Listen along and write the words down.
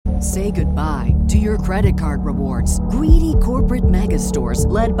Say goodbye to your credit card rewards. Greedy corporate mega stores,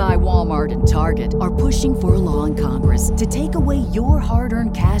 led by Walmart and Target, are pushing for a law in Congress to take away your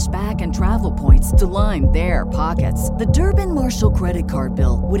hard-earned cash back and travel points to line their pockets. The Durbin-Marshall credit card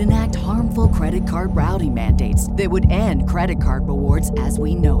bill would enact harmful credit card routing mandates that would end credit card rewards as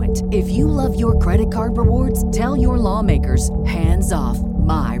we know it. If you love your credit card rewards, tell your lawmakers, hands off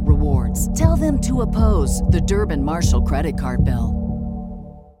my rewards. Tell them to oppose the Durbin-Marshall credit card bill.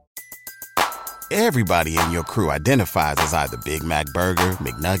 Everybody in your crew identifies as either Big Mac Burger,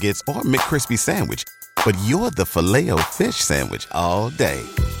 McNuggets, or McCrispy Sandwich. But you're the Filet-O-Fish Sandwich all day.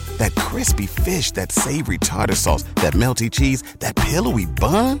 That crispy fish, that savory tartar sauce, that melty cheese, that pillowy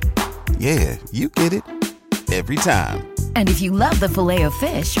bun. Yeah, you get it. Every time. And if you love the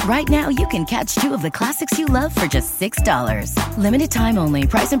Filet-O-Fish, right now you can catch two of the classics you love for just $6. Limited time only.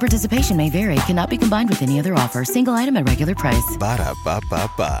 Price and participation may vary. Cannot be combined with any other offer. Single item at regular price.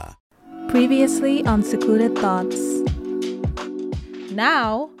 Ba-da-ba-ba-ba. Previously on Secluded Thoughts.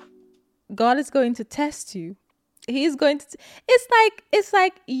 Now, God is going to test you. He's going to. It's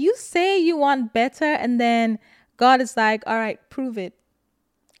like you say you want better, and then God is like, "All right, prove it.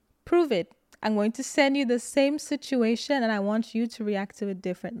 Prove it. I'm going to send you the same situation, and I want you to react to it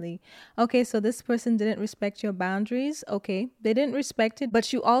differently." Okay, so this person didn't respect your boundaries. Okay, they didn't respect it,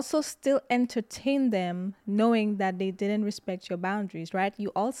 but you also still entertain them knowing that they didn't respect your boundaries, right?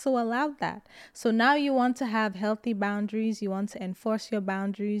 You also allowed that. So now you want to have healthy boundaries. You want to enforce your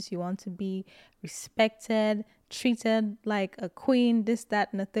boundaries. You want to be respected, treated like a queen, this, that,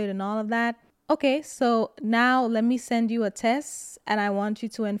 and the third, and all of that. Okay, so now let me send you a test and I want you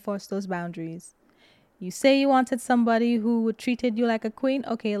to enforce those boundaries. You say you wanted somebody who would treated you like a queen.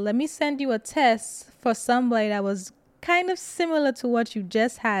 Okay, let me send you a test for somebody that was kind of similar to what you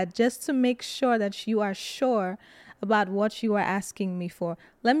just had, just to make sure that you are sure about what you are asking me for.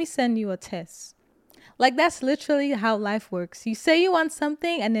 Let me send you a test. Like, that's literally how life works. You say you want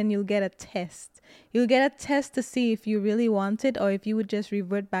something and then you'll get a test. You'll get a test to see if you really want it or if you would just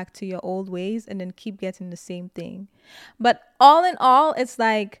revert back to your old ways and then keep getting the same thing. But all in all, it's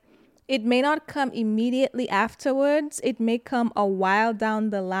like it may not come immediately afterwards. It may come a while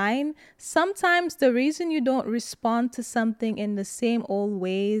down the line. Sometimes the reason you don't respond to something in the same old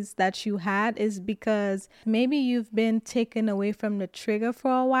ways that you had is because maybe you've been taken away from the trigger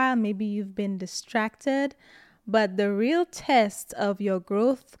for a while. Maybe you've been distracted. But the real test of your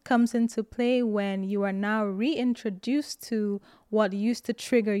growth comes into play when you are now reintroduced to what used to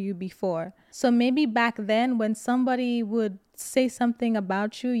trigger you before. So maybe back then when somebody would say something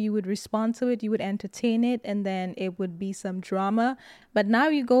about you, you would respond to it, you would entertain it, and then it would be some drama. But now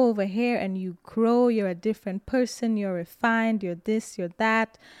you go over here and you grow, you're a different person, you're refined, you're this, you're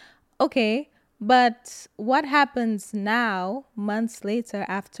that. Okay, but what happens now, months later,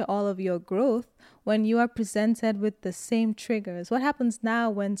 after all of your growth, when you are presented with the same triggers? What happens now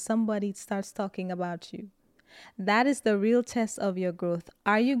when somebody starts talking about you? That is the real test of your growth.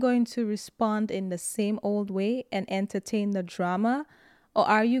 Are you going to respond in the same old way and entertain the drama? Or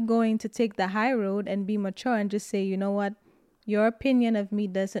are you going to take the high road and be mature and just say, you know what, your opinion of me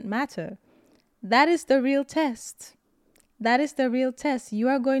doesn't matter? That is the real test. That is the real test. You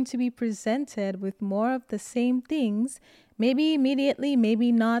are going to be presented with more of the same things, maybe immediately,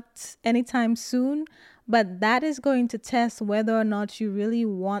 maybe not anytime soon, but that is going to test whether or not you really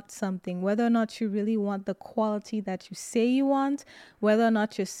want something, whether or not you really want the quality that you say you want, whether or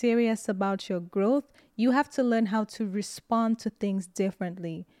not you're serious about your growth. You have to learn how to respond to things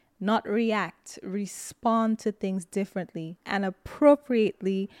differently, not react, respond to things differently and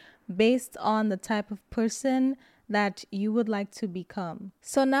appropriately based on the type of person that you would like to become.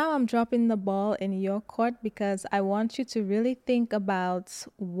 So now I'm dropping the ball in your court because I want you to really think about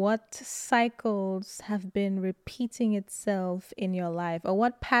what cycles have been repeating itself in your life, or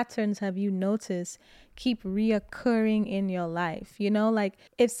what patterns have you noticed keep reoccurring in your life. You know, like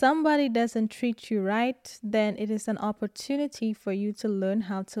if somebody doesn't treat you right, then it is an opportunity for you to learn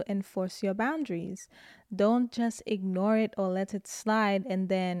how to enforce your boundaries. Don't just ignore it or let it slide and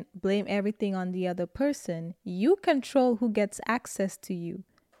then blame everything on the other person. You control who gets access to you.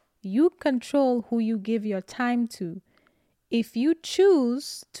 You control who you give your time to. If you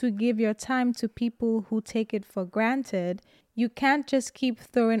choose to give your time to people who take it for granted, you can't just keep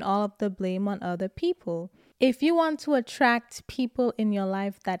throwing all of the blame on other people. If you want to attract people in your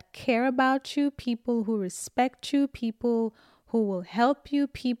life that care about you, people who respect you, people who will help you,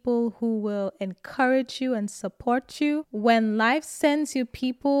 people who will encourage you and support you, when life sends you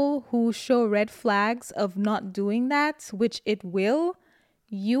people who show red flags of not doing that, which it will,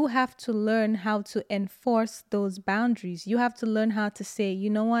 you have to learn how to enforce those boundaries. You have to learn how to say, you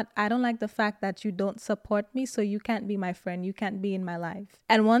know what? I don't like the fact that you don't support me, so you can't be my friend. You can't be in my life.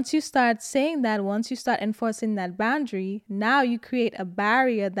 And once you start saying that, once you start enforcing that boundary, now you create a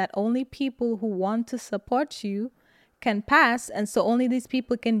barrier that only people who want to support you can pass. And so only these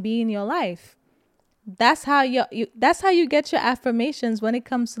people can be in your life. That's how that's how you get your affirmations when it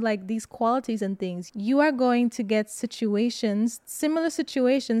comes to like these qualities and things. You are going to get situations, similar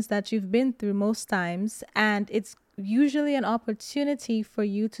situations that you've been through most times, and it's usually an opportunity for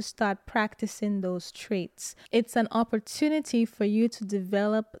you to start practicing those traits. It's an opportunity for you to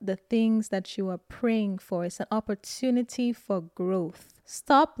develop the things that you are praying for. It's an opportunity for growth.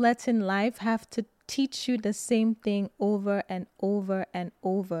 Stop letting life have to teach you the same thing over and over and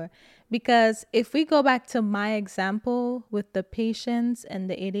over. Because if we go back to my example with the patients and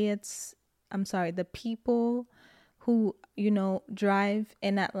the people who, drive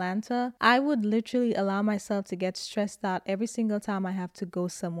in Atlanta, I would literally allow myself to get stressed out every single time I have to go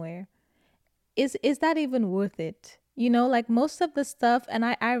somewhere. Is that even worth it? Like most of the stuff, and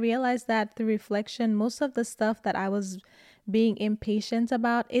I realized that through reflection, most of the stuff that I was being impatient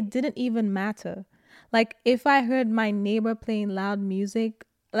about, it didn't even matter. Like if I heard my neighbor playing loud music,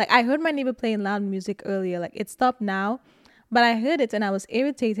 like I heard my neighbor playing loud music earlier, like it stopped now, but I heard it and I was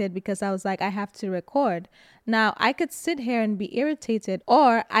irritated because I was like, I have to record. Now I could sit here and be irritated,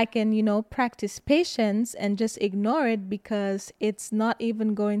 or I can, practice patience and just ignore it because it's not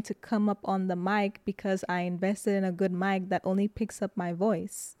even going to come up on the mic because I invested in a good mic that only picks up my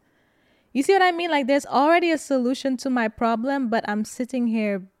voice. You see what I mean? Like there's already a solution to my problem, but I'm sitting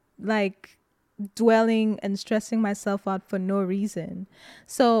here like dwelling and stressing myself out for no reason.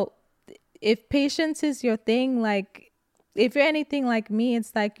 So if patience is your thing, like if you're anything like me,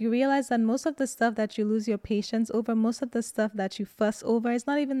 it's like you realize that most of the stuff that you lose your patience over, most of the stuff that you fuss over, it's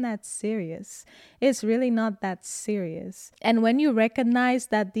not even that serious. It's really not that serious. And when you recognize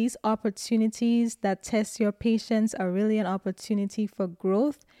that these opportunities that test your patience are really an opportunity for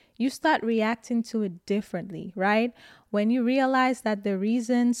growth, you start reacting to it differently, right? When you realize that the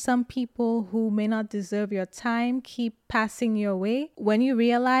reason some people who may not deserve your time keep passing your way, when you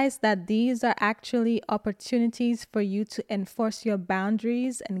realize that these are actually opportunities for you to enforce your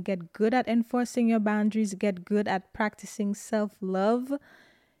boundaries and get good at enforcing your boundaries, get good at practicing self-love,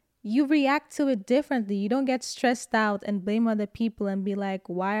 you react to it differently. You don't get stressed out and blame other people and be like,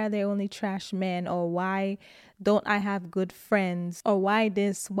 why are there only trash men? Or why don't I have good friends? Or why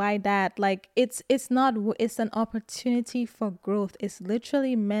this, why that? Like it's an opportunity for growth. It's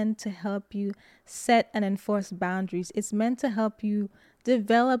literally meant to help you set and enforce boundaries. It's meant to help you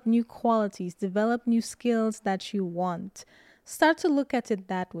develop new qualities, develop new skills that you want. Start to look at it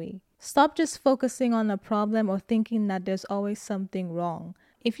that way. Stop just focusing on a problem or thinking that there's always something wrong.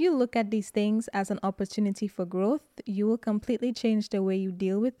 If you look at these things as an opportunity for growth, you will completely change the way you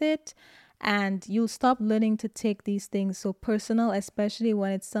deal with it, and you'll stop learning to take these things so personal, especially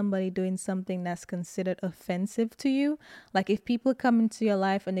when it's somebody doing something that's considered offensive to you. Like if people come into your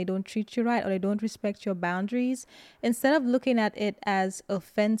life and they don't treat you right or they don't respect your boundaries, instead of looking at it as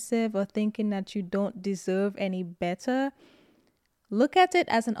offensive or thinking that you don't deserve any better, look at it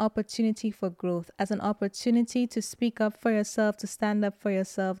as an opportunity for growth, as an opportunity to speak up for yourself, to stand up for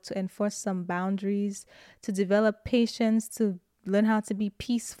yourself, to enforce some boundaries, to develop patience, to learn how to be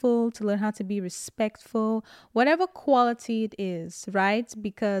peaceful, to learn how to be respectful, whatever quality it is, right?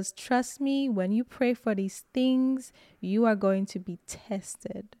 Because trust me, when you pray for these things, you are going to be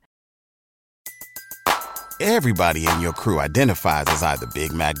tested. Everybody in your crew identifies as either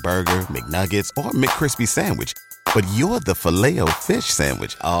Big Mac Burger, McNuggets, or McCrispy Sandwich. But you're the Filet-O-Fish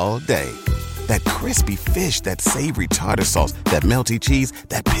Sandwich all day. That crispy fish, that savory tartar sauce, that melty cheese,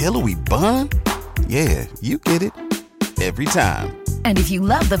 that pillowy bun. Yeah, you get it. Every time. And if you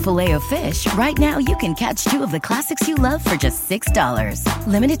love the Filet-O-Fish, right now you can catch two of the classics you love for just $6.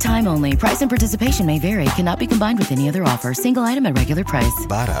 Limited time only. Price and participation may vary. Cannot be combined with any other offer. Single item at regular price.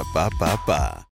 Ba-da-ba-ba-ba.